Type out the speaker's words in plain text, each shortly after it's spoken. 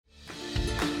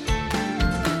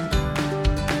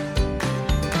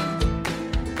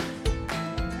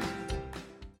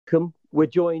welcome. We're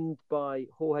joined by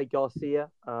Jorge Garcia.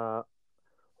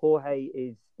 Jorge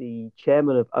is the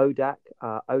chairman of ODAC.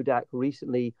 ODAC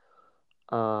recently,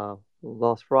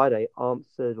 last Friday,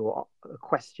 answered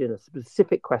a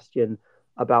specific question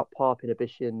about PARP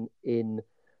inhibition in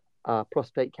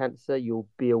prostate cancer. You'll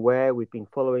be aware we've been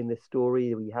following this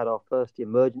story. We had our first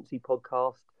emergency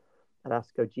podcast at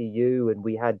ASCO GU, and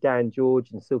we had Dan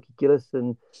George and Silke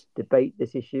Gillison debate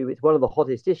this issue. It's one of the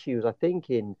hottest issues, I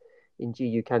think, in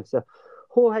GU cancer.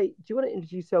 Jorge, do you want to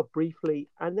introduce yourself briefly,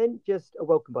 and then just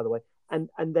welcome, by the way, and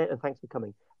thanks for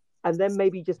coming. And then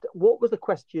maybe just what was the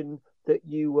question that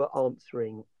you were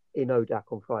answering in ODAC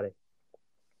on Friday?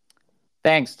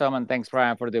 Thanks, Tom, and thanks,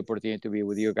 Brian, for the opportunity to be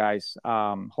with you guys.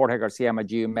 Jorge Garcia, I'm a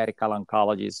GU medical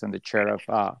oncologist and the chair of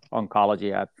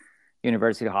oncology at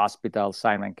University Hospital,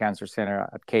 Seidman Cancer Center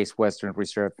at Case Western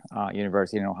Reserve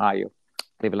University in Ohio,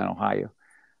 Cleveland, Ohio.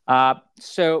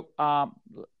 So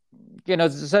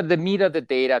the meat of the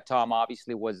data, Tom,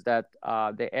 obviously was that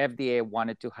the FDA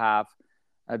wanted to have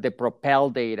the PROPEL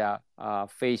data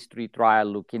phase 3 trial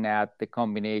looking at the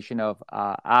combination of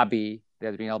ABI, the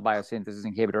adrenal biosynthesis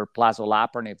inhibitor, plus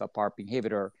olaparib, a PARP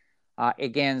inhibitor,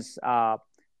 against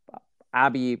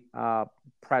ABI,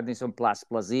 prednisone plus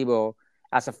placebo,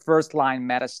 as a first-line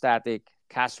metastatic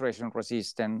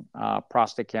castration-resistant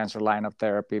prostate cancer line of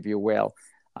therapy, if you will.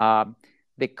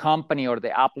 The company or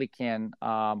the applicant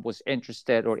was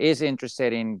interested or is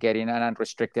interested in getting an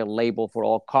unrestricted label for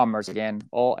all comers, again,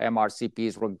 all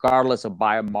mCRPCs, regardless of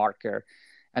biomarker.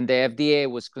 And the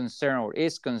FDA was concerned or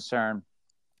is concerned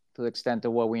to the extent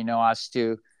of what we know as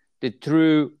to the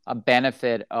true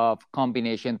benefit of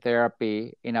combination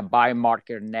therapy in a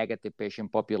biomarker negative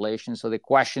patient population. So the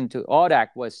question to ODAC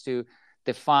was to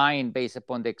define, based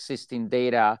upon the existing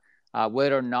data,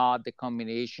 whether or not the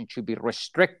combination should be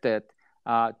restricted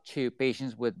to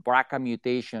patients with BRCA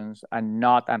mutations and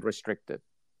not unrestricted.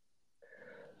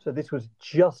 So this was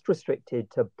just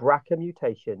restricted to BRCA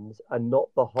mutations and not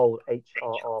the whole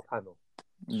HRR panel?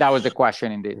 That was the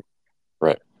question, indeed.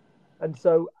 Right. And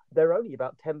so there are only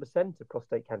about 10% of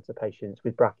prostate cancer patients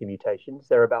with BRCA mutations.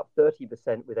 There are about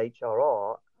 30% with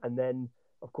HRR. And then,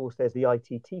 of course, there's the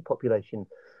ITT population.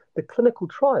 The clinical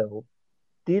trial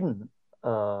didn't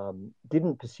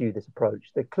pursue this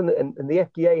approach. And the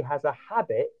FDA has a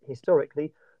habit,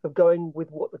 historically, of going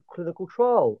with what the clinical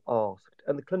trial asked.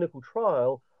 And the clinical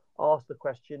trial asked the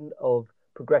question of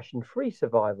progression-free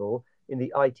survival in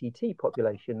the ITT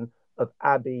population of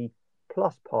ABI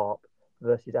plus PARP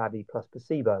versus ABI plus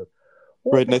placebo.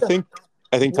 Right, and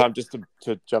I think Tom, just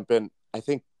to jump in, I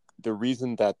think the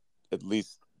reason that, at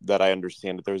least that I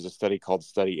understand it, there was a study called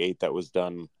Study 8 that was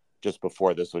done just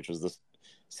before this, which was the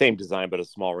same design but a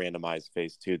small randomized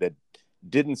phase 2 that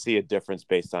didn't see a difference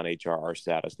based on HRR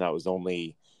status. Now it was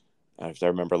only, if I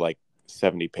remember, like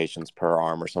 70 patients per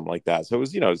arm or something like that. So it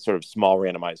was, sort of small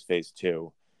randomized phase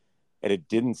 2, and it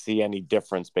didn't see any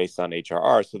difference based on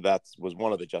HRR. So that was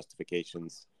one of the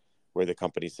justifications where the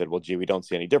company said, well, gee, we don't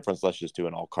see any difference. Let's just do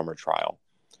an all-comer trial.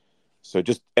 So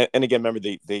and again, remember,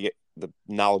 the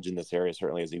knowledge in this area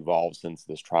certainly has evolved since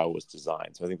this trial was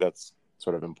designed. So I think that's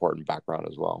sort of important background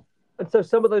as well. And so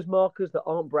some of those markers that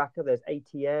aren't BRCA, there's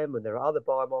ATM and there are other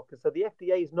biomarkers. So the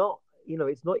FDA is not,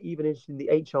 it's not even interested in the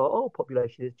HRR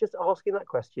population. It's just asking that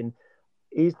question,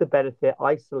 is the benefit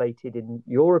isolated, in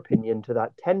your opinion, to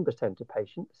that 10% of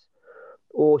patients?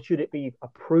 Or should it be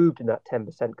approved in that 10%?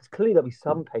 Because clearly there'll be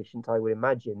some patients, I would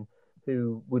imagine,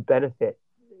 who would benefit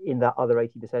in that other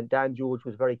 80%. Dan George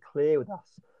was very clear with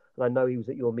us, and I know he was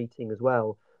at your meeting as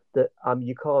well, that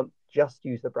you can't just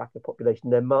use the BRCA population.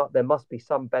 There must be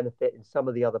some benefit in some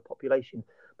of the other population.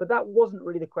 But that wasn't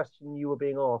really the question you were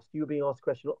being asked. You were being asked a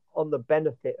question on the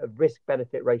benefit of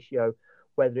risk-benefit ratio,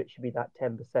 whether it should be that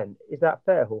 10%. Is that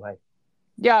fair, Jorge?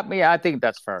 Yeah, I think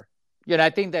that's fair. I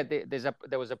think that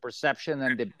there was a perception,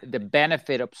 and the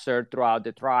benefit observed throughout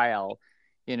the trial,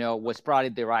 was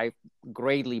probably derived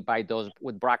greatly by those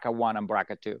with BRCA1 and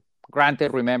BRCA2.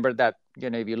 Granted, remember that,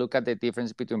 if you look at the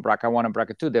difference between BRCA1 and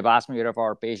BRCA2, the vast majority of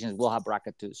our patients will have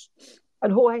BRCA2s.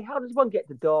 And Jorge, how does one get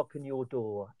to darken your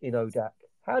door in ODAC?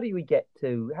 How do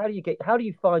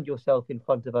you find yourself in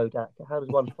front of ODAC? How does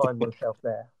one find oneself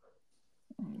there?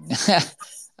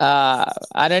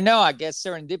 I don't know. I guess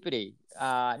serendipity.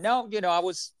 No, I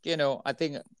was, I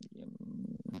think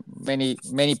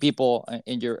many people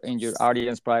in your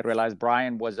audience probably realize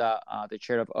Brian was the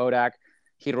chair of ODAC.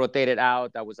 he rotated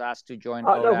out. I was asked to join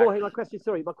No, ODAC. Jorge,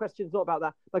 my question's not about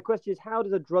that. My question is, how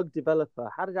does a drug developer,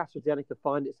 how did AstraZeneca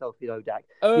find itself in ODAC?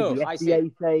 Oh, did the I FDA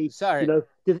see. say, Sorry.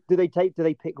 do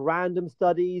they pick random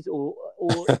studies, or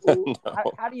No.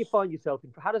 how do you find yourself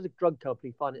how does a drug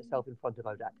company find itself in front of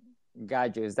ODAC?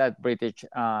 Got you. Is that British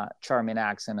charming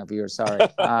accent of yours? Sorry.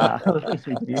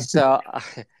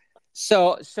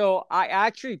 So I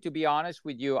actually, to be honest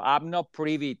with you, I'm not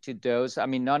privy to those. I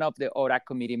mean, none of the ODAC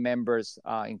committee members,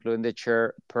 including the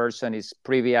chairperson, is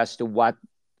privy as to what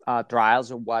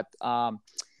trials or what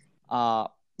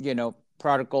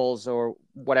protocols or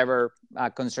whatever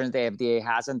concerns the FDA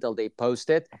has until they post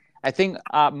it. I think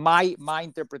my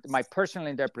personal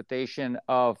interpretation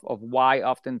of why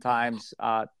oftentimes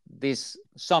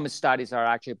some studies are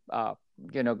actually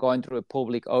going through a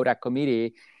public ODAC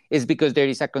committee is because there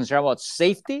is a concern about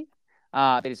safety.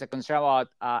 There is a concern about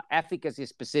efficacy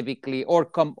specifically, or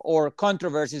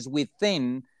controversies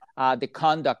within the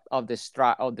conduct of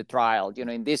the trial.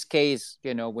 In this case,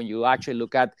 when you actually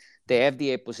look at the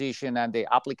FDA position and the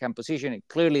applicant position,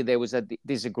 clearly there was a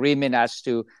disagreement as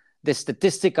to the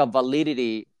statistical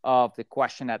validity of the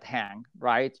question at hand,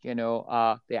 right?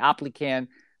 The applicant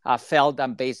felt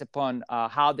that based upon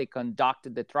how they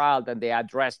conducted the trial, that they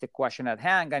addressed the question at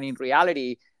hand. And in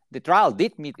reality, the trial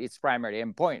did meet its primary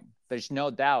endpoint. There's no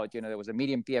doubt. There was a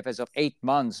median PFS of 8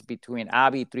 months between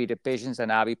AbbVie-treated patients and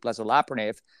AbbVie plus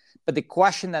olaparib. But the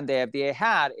question that the FDA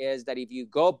had is that if you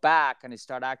go back and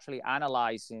start actually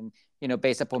analyzing,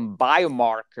 based upon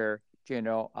biomarker,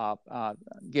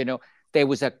 there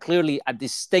was clearly a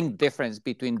distinct difference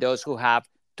between those who have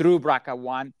true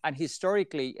BRCA1. And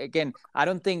historically, again, I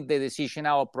don't think the decision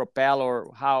how Propel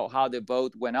or how the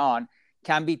vote went on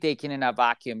can be taken in a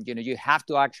vacuum. You have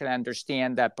to actually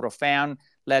understand that Profound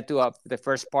led to the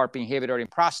first PARP inhibitor in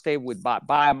prostate with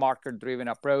biomarker-driven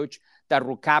approach, that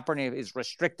rucaparib is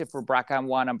restricted for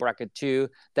BRCA1 and BRCA2,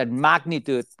 that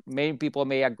magnitude, many people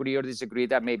may agree or disagree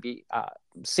that may be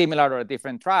similar or a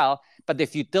different trial, but the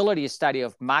futility study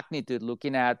of magnitude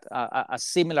looking at a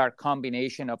similar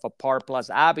combination of a PARP plus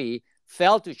AbbVie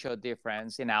failed to show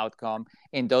difference in outcome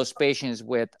in those patients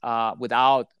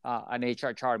without an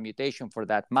HRR mutation, for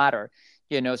that matter.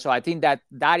 So I think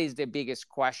that is the biggest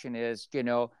question: is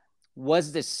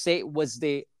was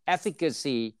the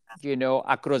efficacy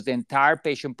across the entire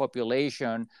patient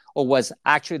population, or was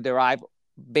actually derived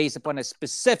based upon a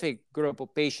specific group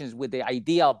of patients with the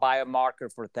ideal biomarker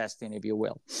for testing, if you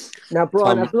will? Now,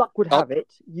 Brian, as luck would have it,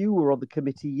 you were on the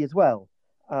committee as well.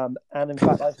 And in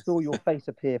fact, I saw your face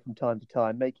appear from time to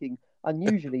time, making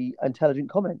unusually intelligent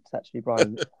comments. Actually,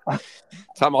 Brian.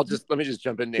 Tom, let me just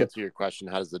jump in and answer your question.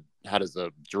 How does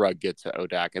a drug get to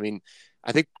ODAC? I mean,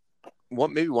 I think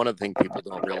maybe one of the things people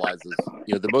don't realize is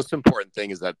the most important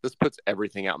thing is that this puts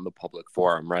everything out in the public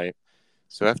forum, right?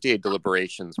 So FDA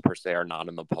deliberations per se are not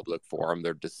in the public forum.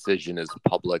 Their decision is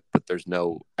public, but there's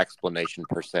no explanation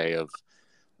per se of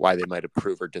why they might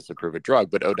approve or disapprove a drug.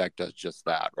 But ODAC does just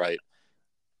that, right?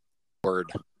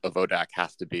 Word of ODAC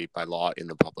has to be by law in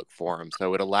the public forum.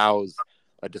 So it allows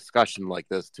a discussion like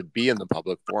this to be in the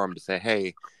public forum, to say,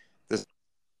 hey, this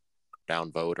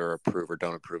down vote or approve or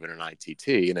don't approve in an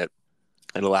ITT. And it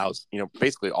allows,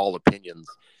 basically all opinions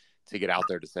to get out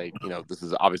there to say, this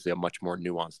is obviously a much more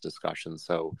nuanced discussion.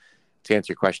 So to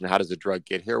answer your question, how does a drug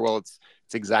get here? Well, it's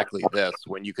exactly this.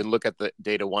 When you can look at the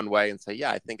data one way and say,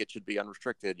 yeah, I think it should be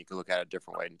unrestricted. You can look at it a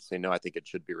different way and say, no, I think it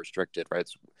should be restricted, right?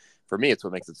 For me, it's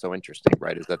what makes it so interesting,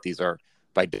 right? Is that these are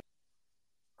by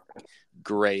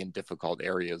gray and difficult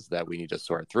areas that we need to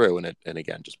sort through. And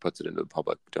again, just puts it into the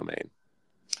public domain.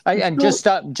 And just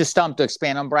to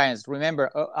expand on Brian's,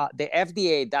 remember, the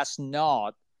FDA does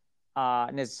not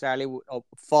necessarily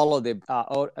follow the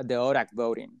ODAC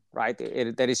voting, right?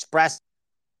 There is precedent.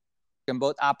 You can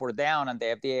vote up or down, and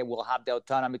the FDA will have the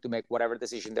autonomy to make whatever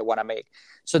decision they want to make.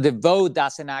 So the vote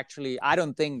doesn't actually, I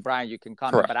don't think, Brian, you can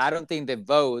comment, but I don't think the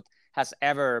vote has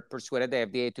ever persuaded the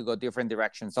FDA to go different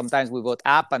directions. Sometimes we vote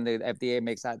up and the FDA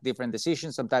makes a different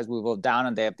decision. Sometimes we vote down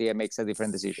and the FDA makes a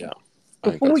different decision.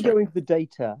 Yeah. Before we go into the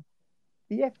data,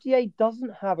 the FDA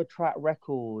doesn't have a track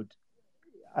record,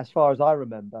 as far as I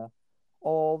remember,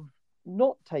 of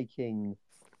not taking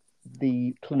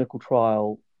the clinical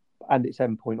trial and its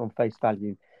endpoint on face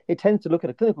value. It tends to look at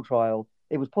a clinical trial,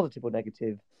 it was positive or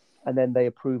negative, and then they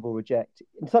approve or reject.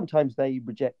 And sometimes they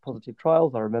reject positive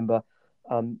trials. I remember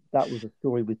that was a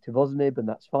story with tivozanib, and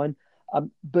that's fine.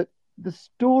 But the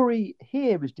story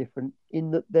here is different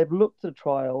in that they've looked at a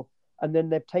trial and then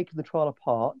they've taken the trial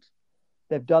apart.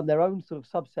 They've done their own sort of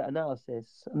subset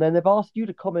analysis, and then they've asked you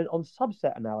to comment on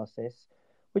subset analysis,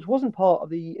 which wasn't part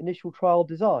of the initial trial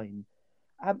design.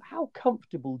 How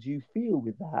comfortable do you feel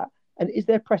with that? And is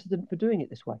there precedent for doing it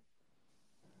this way?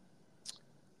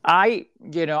 I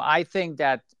think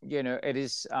that, it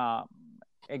is,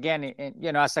 again,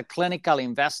 as a clinical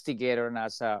investigator and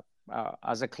as a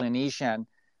clinician,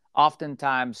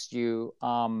 oftentimes you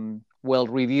will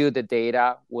review the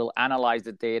data, will analyze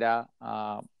the data.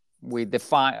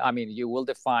 You will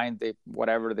define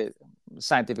whatever the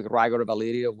scientific rigor or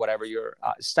validity of whatever you're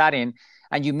studying,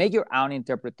 and you make your own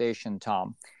interpretation,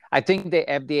 Tom. I think the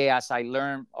FDA, as I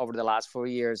learned over the last 4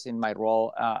 years in my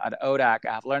role at ODAC,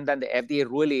 I have learned that the FDA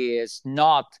really is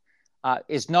not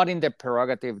in their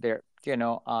prerogative.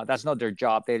 That's not their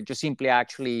job. They just simply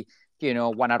actually,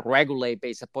 want to regulate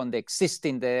based upon the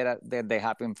existing data that they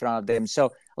have in front of them.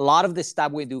 So a lot of the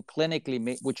stuff we do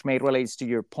clinically, which may relates to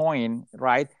your point,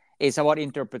 right, is about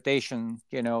interpretation,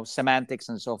 semantics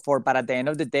and so forth. But at the end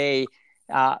of the day,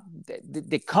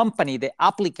 the company, the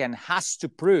applicant, has to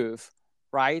prove,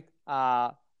 right,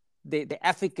 the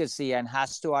efficacy, and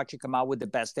has to actually come out with the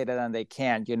best data that they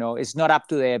can. It's not up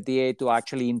to the FDA to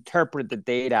actually interpret the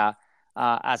data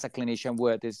as a clinician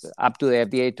would. It's up to the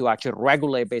FDA to actually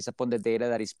regulate based upon the data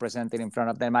that is presented in front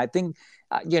of them. I think,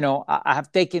 I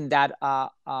have taken that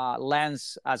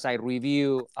lens as I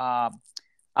review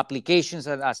applications,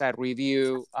 and as I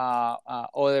review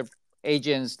other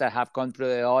agents that have gone through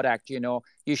the ODAC.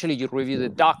 Usually you review the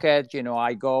docket.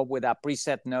 I go with a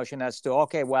preset notion as to,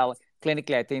 okay, well,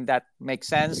 clinically, I think that makes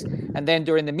sense. And then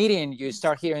during the meeting, you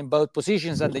start hearing both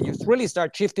positions, and then you really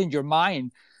start shifting your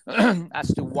mind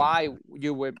as to why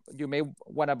you may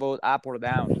want to vote up or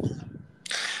down.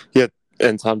 Yeah,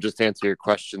 and Tom, just to answer your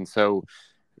question, so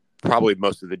probably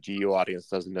most of the GU audience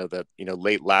doesn't know that,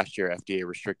 late last year, FDA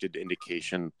restricted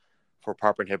indication for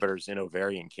PARP inhibitors in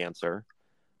ovarian cancer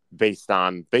based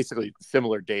on basically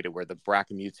similar data where the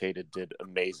BRCA mutated did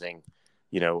amazing,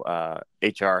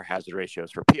 HR hazard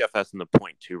ratios for PFS in the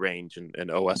 0.2 range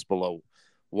and OS below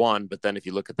 1. But then if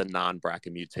you look at the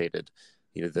non-BRCA mutated,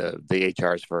 the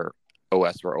HRs for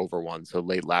OS were over 1. So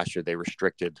late last year, they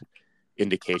restricted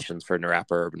indications for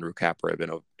niraparib and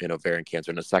rucaparib in ovarian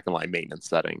cancer in a second-line maintenance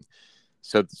setting.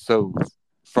 So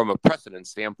from a precedent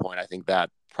standpoint, I think that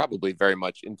probably very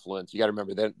much influenced. You got to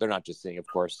remember, they're not just seeing, of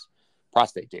course,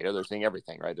 prostate data. They're seeing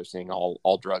everything, right? They're seeing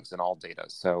all drugs and all data.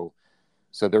 So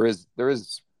there is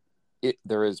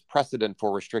precedent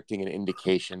for restricting an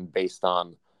indication based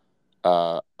on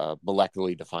a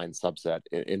molecularly defined subset.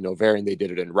 In ovarian, they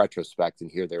did it in retrospect, and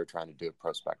here they were trying to do it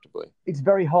prospectively. It's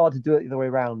very hard to do it the other way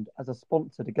around as a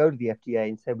sponsor, to go to the FDA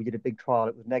and say, we did a big trial,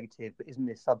 it was negative, but isn't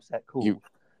this subset cool?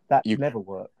 That never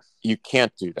works. You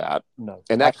can't do that. No.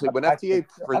 And actually, when FDA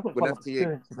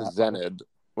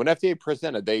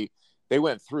presented, they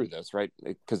went through this, right?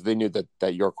 Because they knew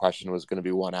that your question was going to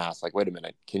be one asked, like, wait a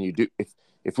minute, can you do,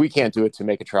 if we can't do it to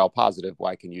make a trial positive,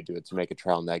 why can you do it to make a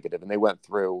trial negative? And they went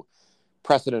through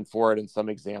precedent for it and some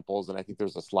examples. And I think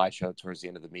there's a slideshow towards the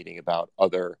end of the meeting about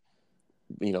other,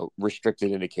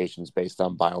 restricted indications based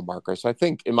on biomarkers. So I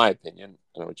think, in my opinion, I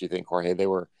don't know what you think, Jorge, they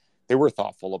were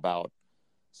thoughtful about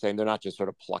saying they're not just sort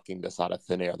of plucking this out of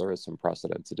thin air. There is some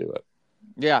precedent to do it.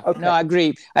 Yeah, okay. No, I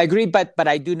agree, but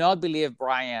I do not believe,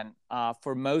 Brian,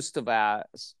 for most of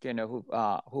us,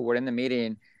 who were in the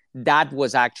meeting, that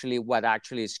was actually what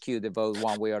actually skewed the vote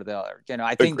one way or the other.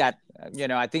 I think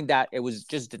that it was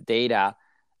just the data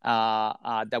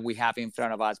that we have in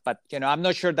front of us. But I'm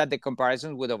not sure that the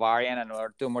comparisons with ovarian and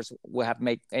other tumors will have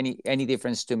made any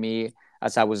difference to me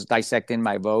as I was dissecting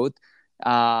my vote.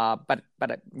 But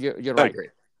you're right. I agree.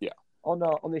 Yeah.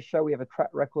 On this show, we have a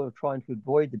track record of trying to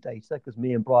avoid the data because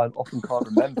me and Brian often can't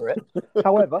remember it.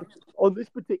 However, on this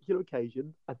particular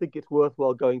occasion, I think it's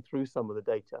worthwhile going through some of the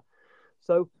data.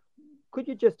 So could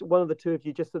you one of the two of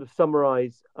you, just sort of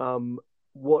summarize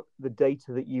what the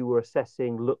data that you were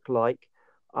assessing looked like?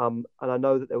 And I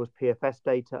know that there was PFS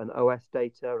data and OS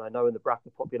data, and I know in the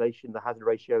BRCA population, the hazard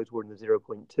ratios were in the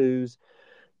 0.2s.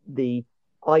 The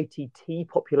ITT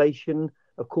population,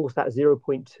 of course, that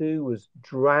 0.2 was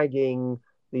dragging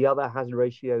the other hazard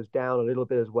ratios down a little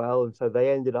bit as well. And so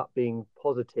they ended up being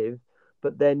positive.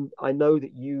 But then I know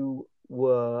that you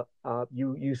were,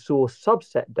 you saw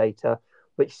subset data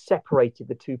which separated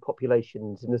the two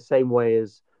populations in the same way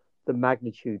as the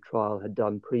Magnitude trial had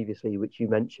done previously, which you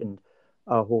mentioned,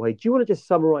 Jorge. Do you want to just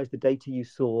summarize the data you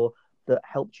saw that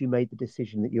helped you make the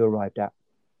decision that you arrived at?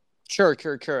 Sure.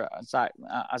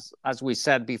 As we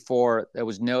said before, there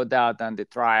was no doubt that the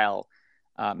trial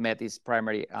met its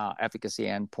primary efficacy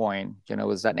endpoint. It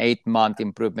was an 8-month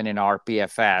improvement in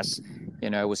rPFS.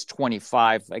 It was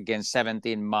 25 against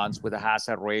 17 months with a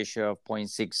hazard ratio of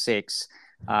 0.66.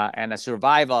 and a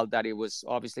survival that it was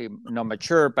obviously not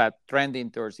mature, but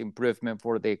trending towards improvement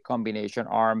for the combination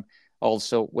arm,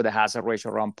 also with a hazard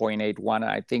ratio around 0.81.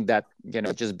 I think that,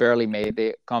 just barely made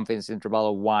the confidence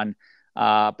interval of 1.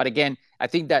 But again, I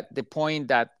think that the point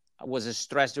that was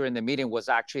stressed during the meeting was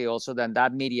actually also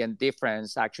that median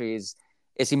difference actually is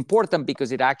important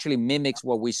because it actually mimics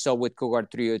what we saw with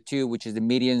cohort 302, which is the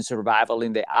median survival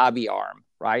in the ABI arm,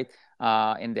 right?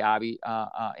 In the ABI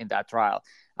in that trial.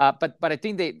 But I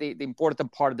think the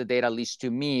important part of the data, at least to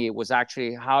me, was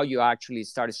actually how you actually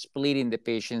started splitting the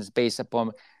patients based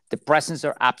upon the presence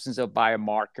or absence of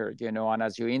biomarker, and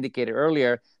as you indicated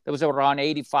earlier, there was around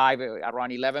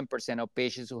 11% of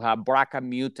patients who have BRCA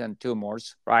mutant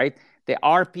tumors, right? The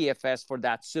RPFS for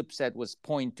that subset was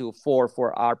 0.24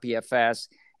 for RPFS,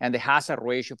 and the hazard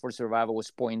ratio for survival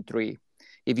was 0.3.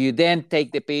 If you then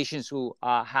take the patients who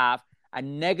have a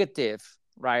negative,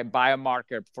 right,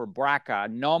 biomarker for BRCA,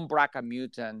 non-BRCA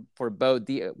mutant with both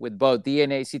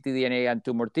DNA, ctDNA, and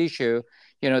tumor tissue,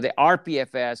 the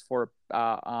RPFS for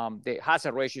the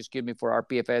hazard ratio, for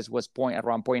RPFS was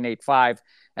around 0.85,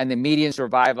 and the median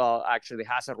survival, actually, the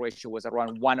hazard ratio was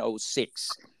around 106.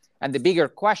 And the bigger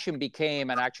question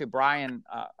became, and actually Brian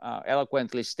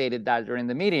eloquently stated that during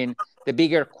the meeting, the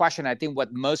bigger question, I think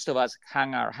what most of us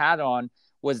hang our hat on,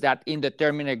 was that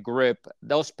indeterminate group,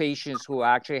 those patients who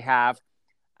actually have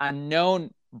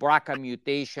unknown BRCA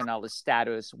mutational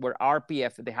status, where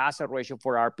the hazard ratio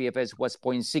for RPFS was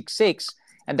 0.66,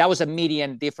 and that was a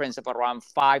median difference of around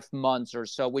 5 months or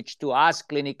so, which to us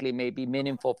clinically may be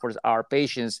meaningful for our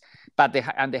patients. But the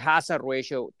hazard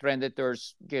ratio trended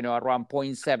towards around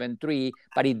 0.73,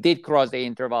 but it did cross the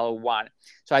interval of 1.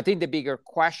 So I think the bigger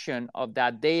question of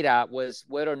that data was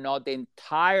whether or not the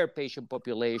entire patient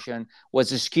population was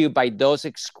skewed by those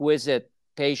exquisite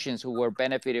patients who were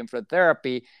benefiting from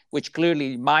therapy, which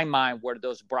clearly, in my mind, were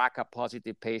those BRCA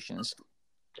positive patients.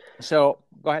 So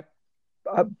go ahead.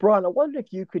 Brian, I wonder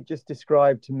if you could just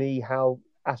describe to me how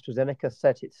AstraZeneca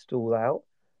set its stall out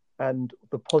and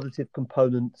the positive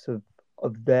components of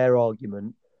their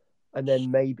argument, and then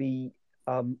maybe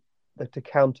to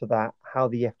counter that, how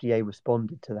the FDA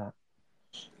responded to that.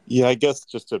 Yeah, I guess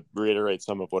just to reiterate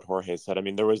some of what Jorge said, I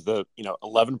mean, there was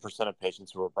 11% of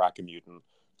patients who were BRCA mutant,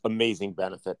 amazing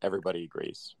benefit. Everybody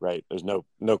agrees, right? There's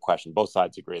no question. Both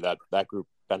sides agree that group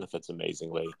benefits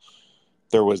amazingly.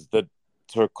 There was the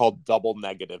so-called double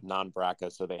negative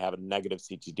non-BRCA, so they have a negative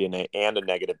ctDNA and a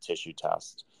negative tissue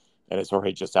test. And as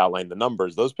Jorge just outlined the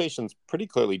numbers, those patients pretty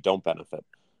clearly don't benefit,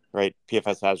 right?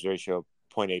 PFS hazard ratio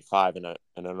 0.85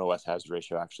 and an OS hazard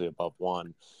ratio actually above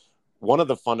 1. One of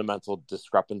the fundamental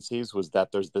discrepancies was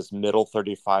that there's this middle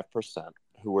 35%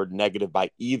 who were negative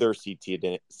by either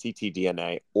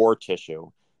ctDNA or tissue,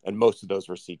 and most of those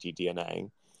were ctDNA,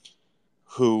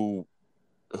 who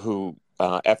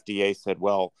FDA said,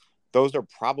 well, those are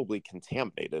probably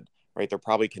contaminated, right? They're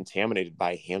probably contaminated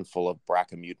by a handful of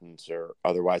BRCA mutants or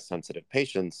otherwise sensitive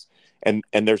patients, and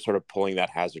they're sort of pulling that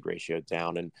hazard ratio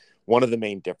down. And one of the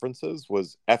main differences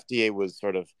was FDA was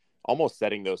sort of almost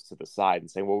setting those to the side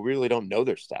and saying, well, we really don't know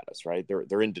their status, right?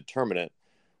 They're indeterminate,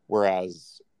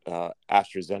 whereas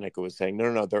AstraZeneca was saying,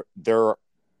 no, they're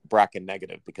BRCA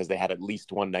negative because they had at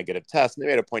least one negative test. And they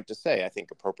made a point to say, I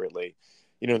think appropriately,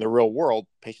 in the real world,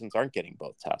 patients aren't getting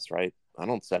both tests, right? I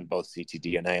don't send both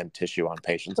ctDNA and tissue on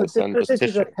patients. I send just tissue.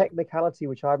 This is a technicality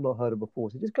which I've not heard of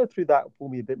before. So just go through that for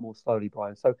me a bit more slowly,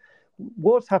 Brian. So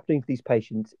what's happening for these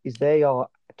patients is they are,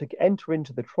 to enter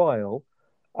into the trial,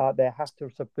 they have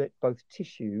to submit both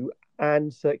tissue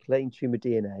and circulating tumor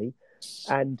DNA,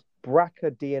 and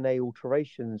BRCA DNA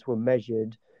alterations were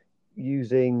measured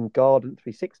using Guardant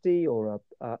 360 or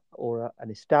an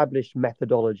established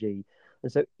methodology.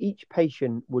 And so each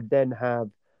patient would then have,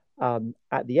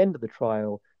 at the end of the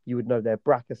trial, you would know their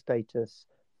BRCA status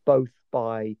both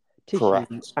by tissue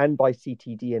Correct. and by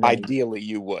ctDNA. Ideally,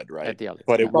 you would, right? Ideally.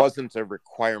 But it wasn't a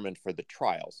requirement for the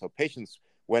trial. So patients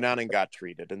went out and got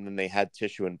treated, and then they had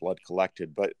tissue and blood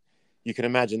collected. But you can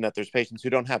imagine that there's patients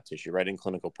who don't have tissue, right? In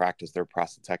clinical practice, their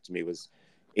prostatectomy was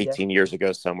 18 years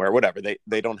ago somewhere, whatever.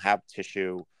 They don't have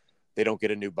tissue. They don't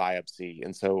get a new biopsy.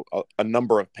 And so a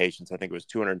number of patients, I think it was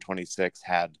 226,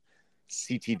 had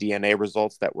ctDNA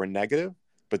results that were negative,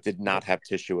 but did not have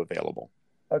tissue available.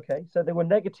 Okay, so they were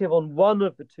negative on one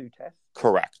of the two tests.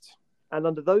 Correct. And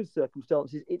under those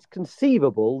circumstances, it's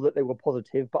conceivable that they were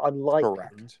positive, but unlikely.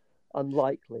 Correct.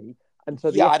 Unlikely. And so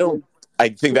I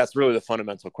think that's really the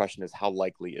fundamental question is how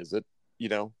likely is it,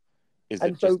 Is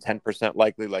it just 10%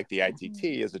 likely like the ITT?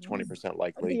 Is it 20%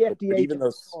 likely? The FDA even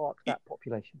those that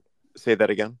population. Say that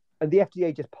again. And the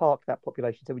FDA just parked that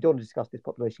population, so we don't want to discuss this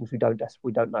population because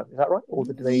we don't know. Is that right? Or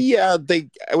did they? Yeah,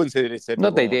 I wouldn't say they said No,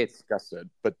 we they won't did. discuss it,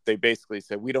 but they basically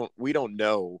said we don't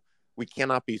know. We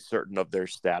cannot be certain of their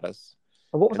status.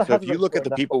 And what was And the so if hazard you look ratio at the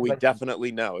in that people we population?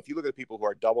 definitely know, if you look at the people who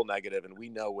are double negative, and we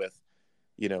know with,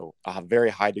 a very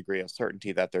high degree of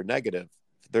certainty that they're negative,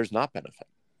 there's not benefit.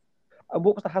 And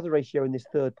what was the hazard ratio in this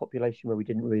third population where we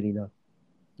didn't really know?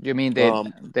 You mean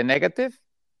the negative?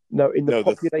 No, in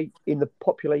the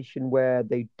population where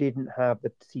they didn't have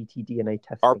the ctDNA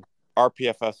testing. Our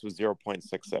PFS was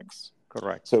 0.66.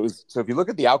 Correct. So if you look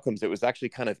at the outcomes, it was actually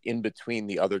kind of in between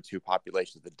the other two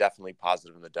populations, the definitely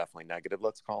positive and the definitely negative,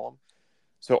 let's call them.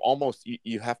 So almost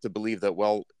you have to believe that,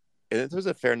 well, and there's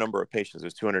a fair number of patients.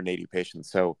 There's 280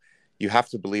 patients. So you have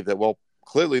to believe that, well,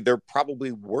 clearly there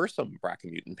probably were some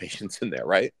BRCA mutant patients in there,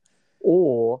 right?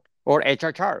 Or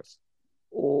HRCRs.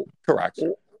 Correct.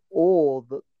 Or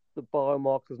that the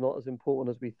biomarker is not as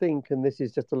important as we think, and this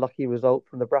is just a lucky result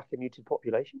from the BRCA mutant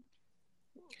population.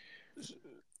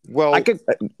 Well,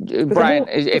 Brian,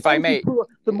 if I may,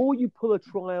 the more you pull a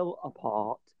trial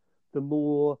apart, the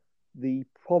more the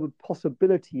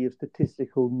possibility of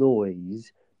statistical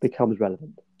noise becomes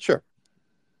relevant. Sure.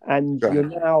 And you're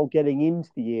now getting into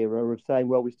the era of saying,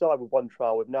 well, we started with one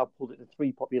trial, we've now pulled it to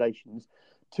three populations.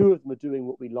 Two of them are doing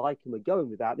what we like and we're going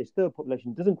with that. This third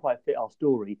population doesn't quite fit our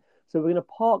story. So we're going to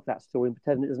park that story and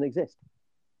pretend it doesn't exist.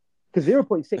 Because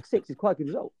 0.66 is quite a good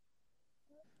result.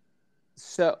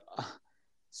 So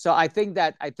I think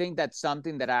that's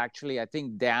something that actually I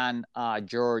think Dan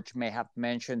George may have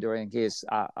mentioned during his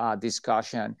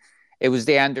discussion. It was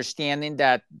the understanding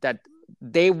that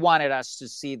they wanted us to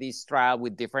see this trial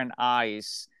with different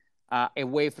eyes,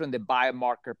 away from the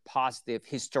biomarker positive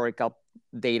historical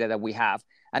data that we have.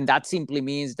 And that simply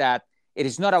means that it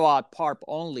is not about PARP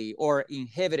only or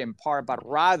inhibiting PARP, but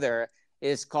rather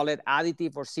is call it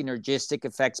additive or synergistic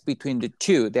effects between the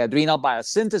two, the adrenal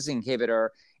biosynthesis inhibitor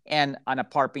and a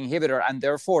PARP inhibitor. And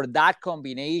therefore, that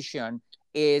combination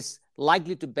is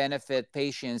likely to benefit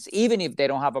patients, even if they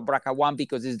don't have a BRCA1,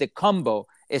 because it's the combo.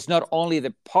 It's not only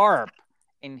the PARP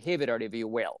inhibitor, if you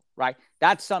will, right?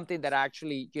 That's something that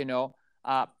actually,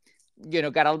 got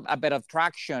a bit of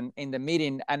traction in the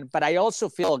meeting. But I also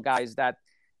feel, guys, that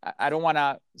I don't want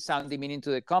to sound demeaning to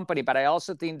the company, but I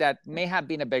also think that may have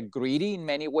been a bit greedy in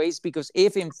many ways, because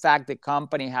if in fact the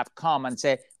company have come and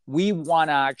said, we want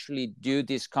to actually do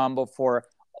this combo for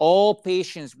all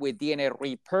patients with DNA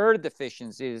repair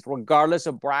deficiencies, regardless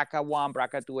of BRCA1,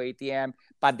 BRCA2 ATM,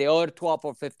 but the other 12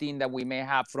 or 15 that we may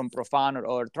have from PROFOUND or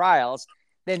other trials,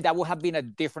 then that would have been a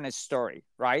different story,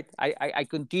 right? I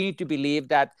continue to believe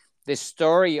that the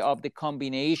story of the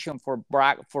combination for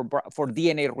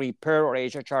DNA repair or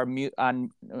HRR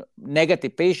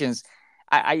negative patients,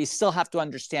 I still have to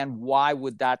understand why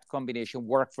would that combination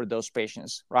work for those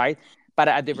patients, right? But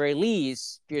at the very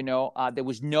least, there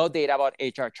was no data about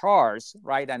HRRs,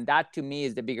 right? And that to me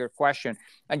is the bigger question.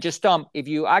 And just if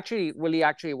you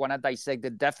really want to dissect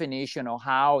the definition of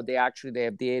how the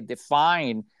FDA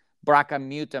define BRCA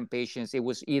mutant patients, it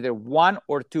was either 1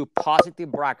 or 2 positive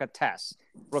BRCA tests,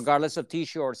 regardless of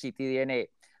tissue or ctDNA.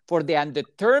 For the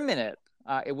undetermined,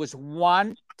 it was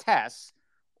 1 test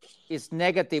is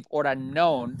negative or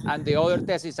unknown, and the other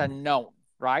test is unknown,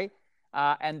 right?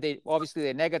 And obviously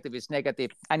the negative is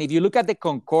negative. And if you look at the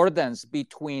concordance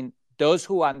between those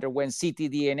who underwent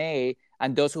ctDNA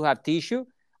and those who have tissue,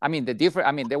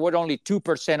 there were only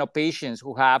 2% of patients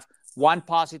who have 1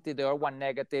 positive, the other 1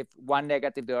 negative, 1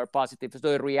 negative, the other positive.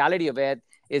 So the reality of it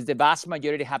is the vast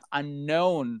majority have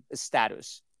unknown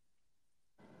status.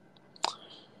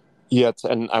 Yes,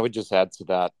 and I would just add to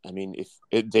that.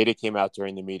 If data came out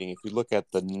during the meeting, if you look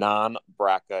at the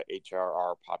non-BRCA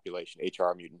HRR population,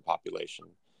 HRR mutant population,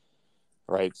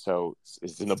 right? So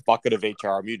it's in a bucket of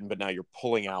HRR mutant, but now you're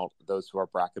pulling out those who are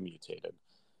BRCA mutated.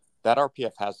 That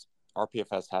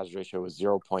RPFS hazard ratio is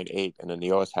 0.8, and then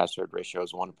the OS hazard ratio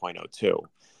is 1.02.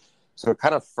 So it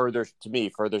kind of further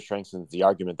strengthens the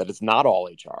argument that it's not all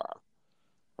HRR,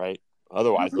 right?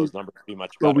 Otherwise, those numbers would be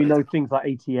much better. Well, we know things like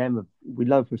ATM. We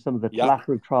know from some of the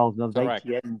collaborative trials and others,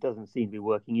 ATM doesn't seem to be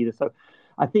working either. So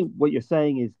I think what you're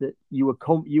saying is that you were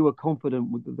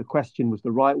confident that the question was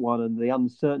the right one, and the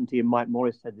uncertainty, and Mike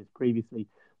Morris said this previously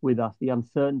with us, the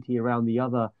uncertainty around the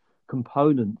other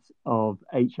components of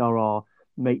HRR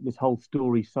make this whole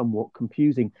story somewhat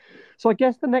confusing. So I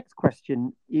guess the next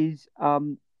question is,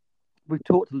 we've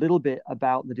talked a little bit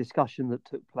about the discussion that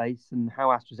took place and how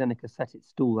AstraZeneca set its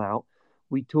stall out.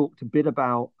 We talked a bit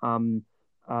about how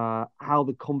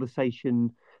the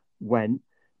conversation went.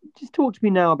 Just talk to me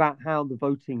now about how the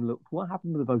voting looked. What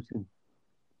happened with the voting?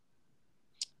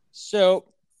 So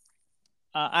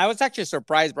I was actually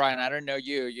surprised, Brian. I don't know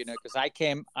because I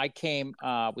came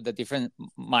with a different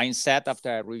mindset after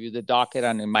I reviewed the docket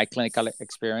and in my clinical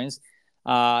experience.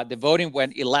 The voting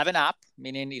went 11 up,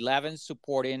 meaning 11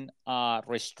 supporting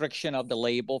restriction of the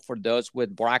label for those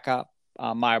with BRCA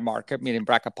biomarker, meaning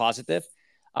BRCA positive.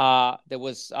 There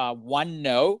was one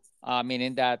no,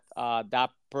 meaning that that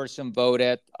person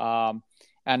voted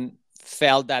and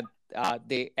felt that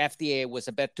the FDA was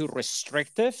a bit too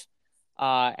restrictive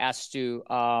as to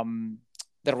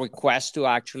the request to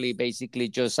actually basically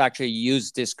just actually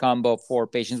use this combo for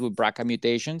patients with BRCA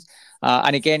mutations.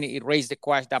 And again, it raised the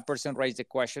question, that person raised the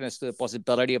question as to the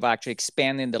possibility of actually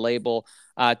expanding the label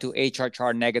to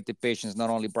HRR negative patients, not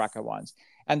only BRCA ones.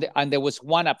 And there was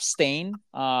one abstain.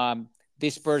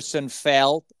 This person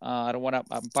felt, I don't want to,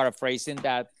 I'm paraphrasing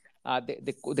that,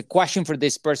 the question for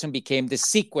this person became the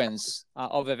sequence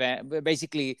of event,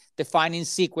 basically defining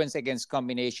sequence against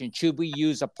combination. Should we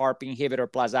use a PARP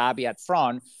inhibitor plus ABI at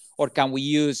front, or can we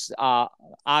use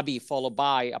ABI followed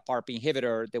by a PARP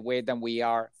inhibitor the way that we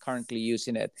are currently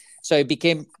using it? So it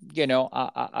became,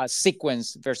 a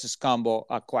sequence versus combo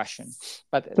question.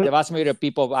 But the vast majority of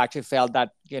people actually felt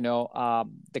that,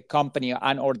 the company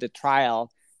and or the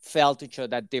trial failed to show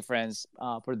that difference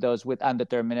for those with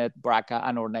undetermined BRCA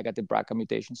and or negative BRCA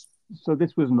mutations. So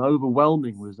this was an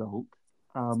overwhelming result,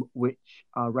 which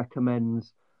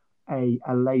recommends a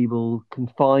label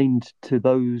confined to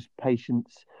those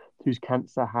patients whose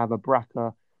cancer have a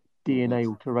BRCA DNA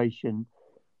alteration.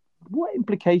 What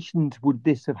implications would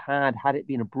this have had it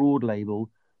been a broad label?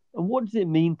 And what does it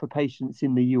mean for patients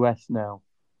in the US now?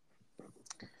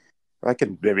 I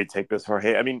can maybe take this,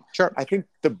 Jorge. I mean, sure. I think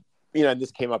and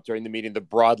this came up during the meeting, the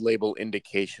broad label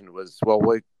indication was,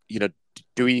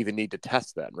 do we even need to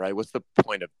test then, right? What's the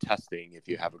point of testing if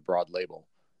you have a broad label,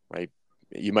 right?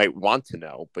 You might want to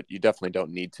know, but you definitely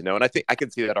don't need to know. And I think I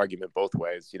can see that argument both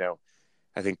ways.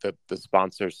 I think the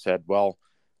sponsors said, well,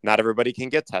 not everybody can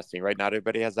get testing, right? Not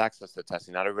everybody has access to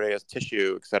testing. Not everybody has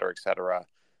tissue, et cetera,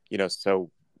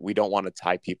 so we don't want to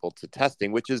tie people to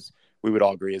testing, which is, we would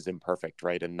all agree, is imperfect,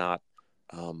 right? And not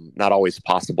always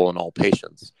possible in all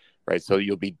patients, right? So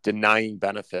you'll be denying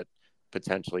benefit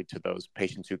potentially to those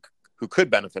patients who could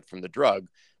benefit from the drug,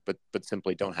 but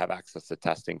simply don't have access to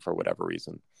testing for whatever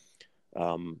reason.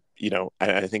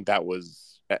 I think that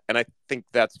was, and I think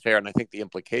that's fair. And I think the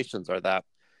implications are that,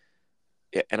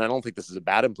 and I don't think this is a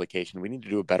bad implication, we need to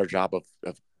do a better job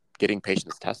of getting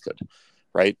patients tested,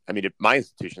 right? I mean, my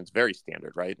institution is very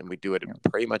standard, right? And we do it in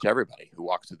pretty much everybody who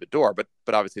walks through the door, but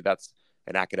obviously that's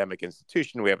an academic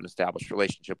institution. We have an established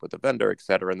relationship with the vendor, et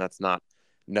cetera. And that's not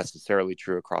necessarily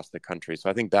true across the country. So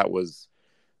I think that was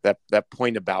that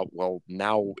point about, well,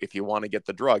 now if you want to get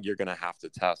the drug, you're going to have to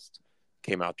test,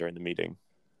 came out during the meeting.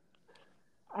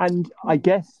 And I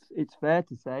guess it's fair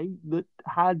to say that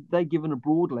had they given a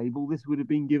broad label, this would have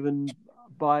been given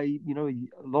by,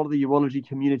 a lot of the urology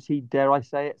community, dare I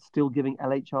say it, still giving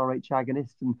LHRH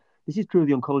agonists. And this is true of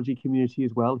the oncology community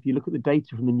as well. If you look at the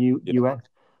data from the US,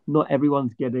 not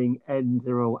everyone's getting Enza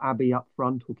or ABI up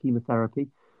front or chemotherapy.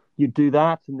 You'd do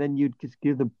that, and then you'd just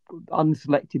give the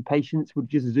unselected patients would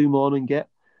just zoom on and get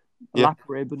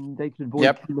olaparib, and they could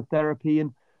avoid chemotherapy.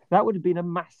 And that would have been a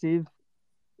massive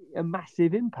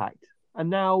impact. And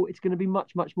now it's going to be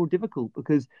much, much more difficult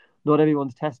because not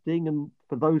everyone's testing. And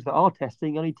for those that are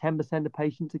testing, only 10% of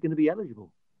patients are going to be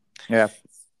eligible. Yeah.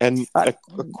 And a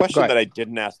question that I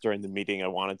didn't ask during the meeting, I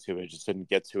wanted to, I just didn't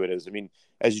get to it, is, I mean,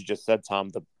 as you just said, Tom,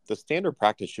 the standard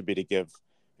practice should be to give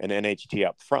an NHT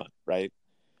up front, right?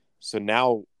 So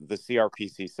now the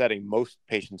CRPC setting, most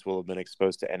patients will have been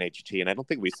exposed to NHT. And I don't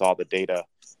think we saw the data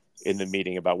in the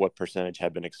meeting about what percentage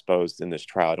had been exposed in this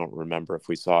trial. I don't remember if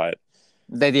we saw it.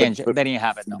 They didn't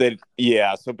have it.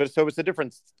 No. So it's a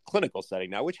different clinical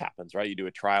setting now, which happens, right? You do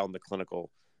a trial and the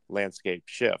clinical landscape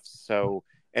shifts. So,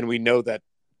 and we know that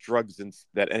drugs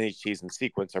that NHTs in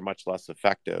sequence are much less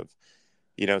effective,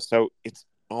 so it's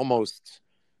almost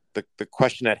the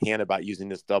question at hand about using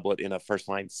this doublet in a first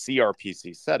line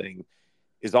CRPC setting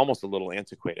is almost a little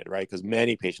antiquated, right? Because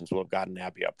many patients will have gotten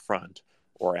ABI up front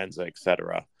or Enza, et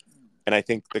cetera. And I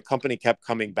think the company kept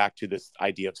coming back to this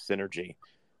idea of synergy.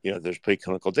 There's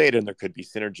preclinical data and there could be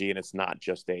synergy, and it's not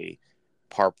just a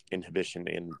PARP inhibition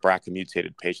in BRCA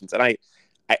mutated patients. And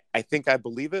I think I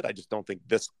believe it. I just don't think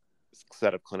this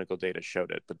set of clinical data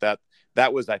showed it. But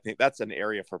that was, I think that's an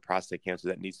area for prostate cancer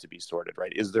that needs to be sorted,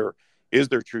 right? Is there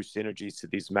true synergies to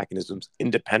these mechanisms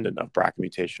independent of BRCA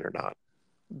mutation or not?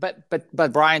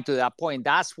 But Brian, to that point,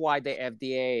 that's why the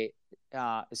FDA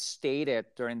stated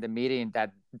during the meeting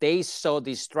that they saw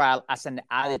this trial as an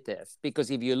additive,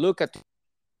 because if you look at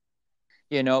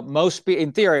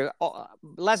in theory,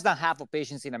 less than half of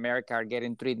patients in America are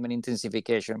getting treatment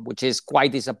intensification, which is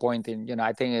quite disappointing.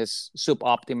 I think it's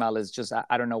suboptimal. It's just,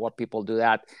 I don't know what people do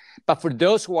that. But for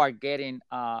those who are getting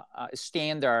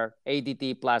standard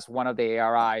ADT plus one of the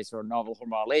ARIs or novel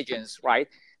hormonal agents, right?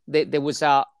 There was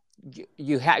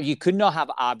you could not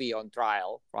have ABI on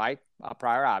trial, right?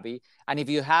 Prior ABI. And if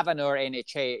you have another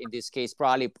NHA, in this case,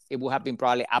 probably it would have been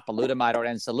probably apalutamide or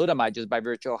enzalutamide, just by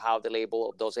virtue of how the label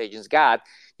of those agents got.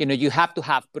 You have to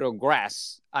have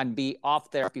progressed and be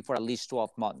off therapy for at least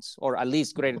 12 months or at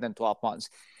least greater than 12 months.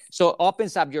 So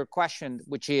opens up your question,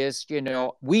 which is,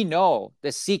 we know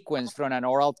the sequence from an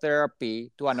oral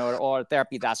therapy to another oral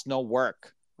therapy does not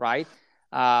work, right?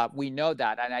 We know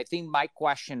that. And I think my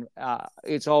question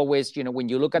is always, when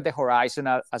you look at the horizon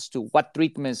as to what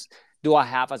treatments do I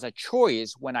have as a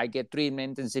choice when I get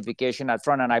treatment intensification up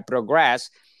front and I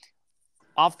progress,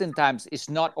 oftentimes it's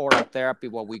not oral therapy.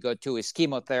 What we go to is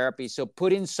chemotherapy. So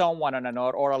putting someone on an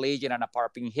oral agent and a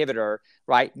PARP inhibitor,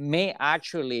 right, may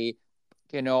actually,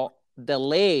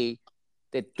 delay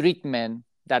the treatment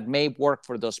that may work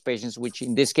for those patients, which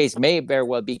in this case may very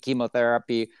well be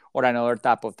chemotherapy or another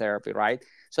type of therapy, right?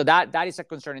 So that is a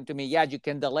concern to me. Yeah, you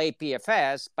can delay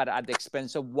PFS, but at the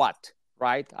expense of what,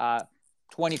 right?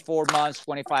 24 months,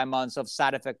 25 months of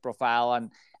side effect profile.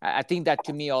 And I think that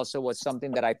to me also was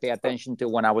something that I pay attention to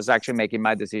when I was actually making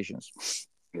my decisions.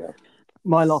 Yeah.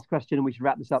 My last question, and we should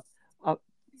wrap this up.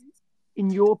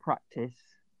 In your practice,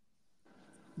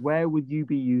 where would you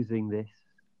be using this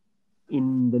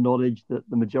in the knowledge that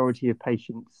the majority of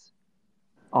patients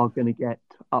are going to get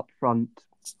upfront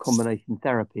combination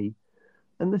therapy?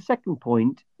 And the second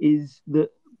point is that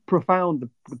the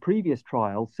previous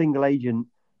trial, single agent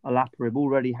olaparib,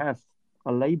 already has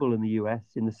a label in the US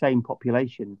in the same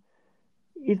population.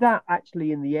 Is that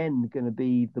actually in the end going to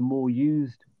be the more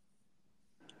used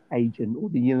agent or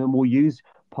the more used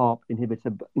PARP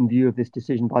inhibitor in view of this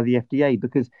decision by the FDA?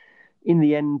 Because in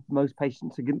the end, most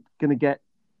patients are going to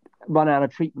run out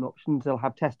of treatment options. They'll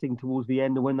have testing towards the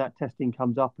end, and when that testing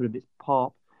comes up, and if it's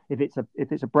PARP, if it's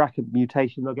a BRCA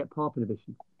mutation, they'll get PARP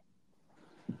inhibition.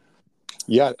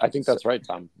 Yeah, I think that's right,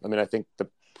 Tom. I mean, I think the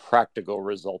practical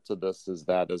result of this is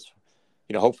that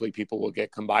hopefully people will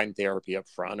get combined therapy up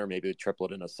front, or maybe a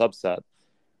triplet in a subset.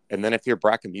 And then if you're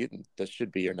BRCA mutant, this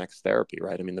should be your next therapy,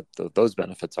 right? I mean, those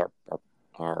benefits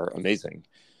are amazing,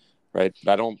 right?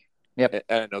 But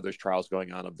I know there's trials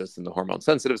going on of this in the hormone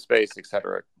sensitive space, et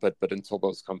cetera. But until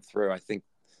those come through, I think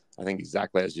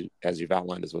exactly as you've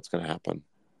outlined is what's going to happen.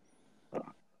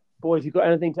 Boys, you got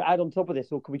anything to add on top of this,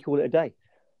 or can we call it a day?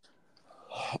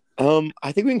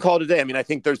 I think we can call it a day. I mean, I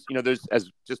think there's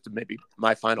as just maybe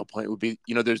my final point would be,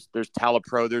 there's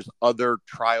Talipro, there's other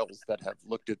trials that have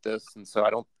looked at this. And so I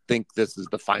don't think this is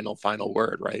the final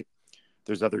word, right?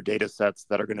 There's other data sets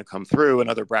that are going to come through and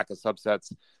other BRCA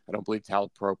subsets. I don't believe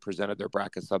Talipro presented their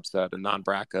BRCA subset and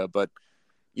non-BRCA, but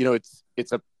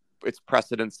it's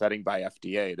precedent setting by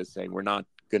FDA to say, we're not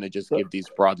going to just give these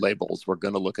broad labels. We're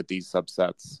going to look at these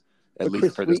subsets, at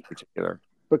least for this particular.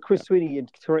 But Chris Sweeney,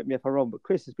 and correct me if I'm wrong, but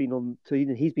Chris has been on, so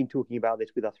he's been talking about this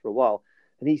with us for a while,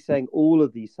 and he's saying all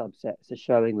of these subsets are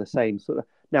showing the same sort of.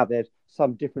 Now, there's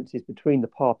some differences between the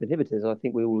PARP inhibitors, and I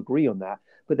think we all agree on that,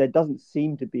 but there doesn't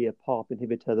seem to be a PARP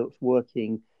inhibitor that's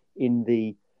working in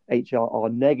the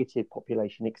HRR negative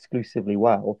population exclusively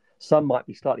well. Some might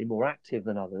be slightly more active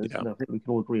than others, and I think we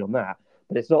can all agree on that,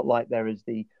 but it's not like there is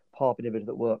the PARP inhibitor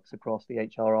that works across the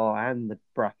HRR and the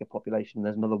BRCA population.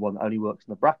 There's another one that only works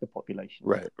in the BRCA population.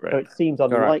 Right. So it seems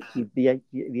unlikely the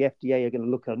FDA are going to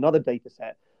look at another data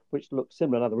set which looks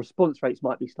similar. Now, the response rates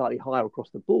might be slightly higher across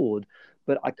the board,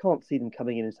 but I can't see them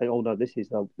coming in and saying, oh, no, this is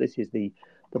the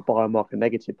biomarker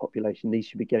negative population. These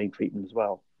should be getting treatment as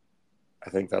well. I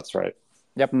think that's right.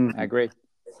 Yep, I agree.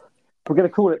 We're going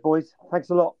to call it, boys. Thanks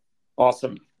a lot.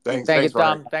 Awesome. Thanks, Tom.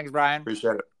 Brian. Thanks, Brian.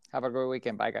 Appreciate it. Have a great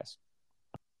weekend. Bye, guys.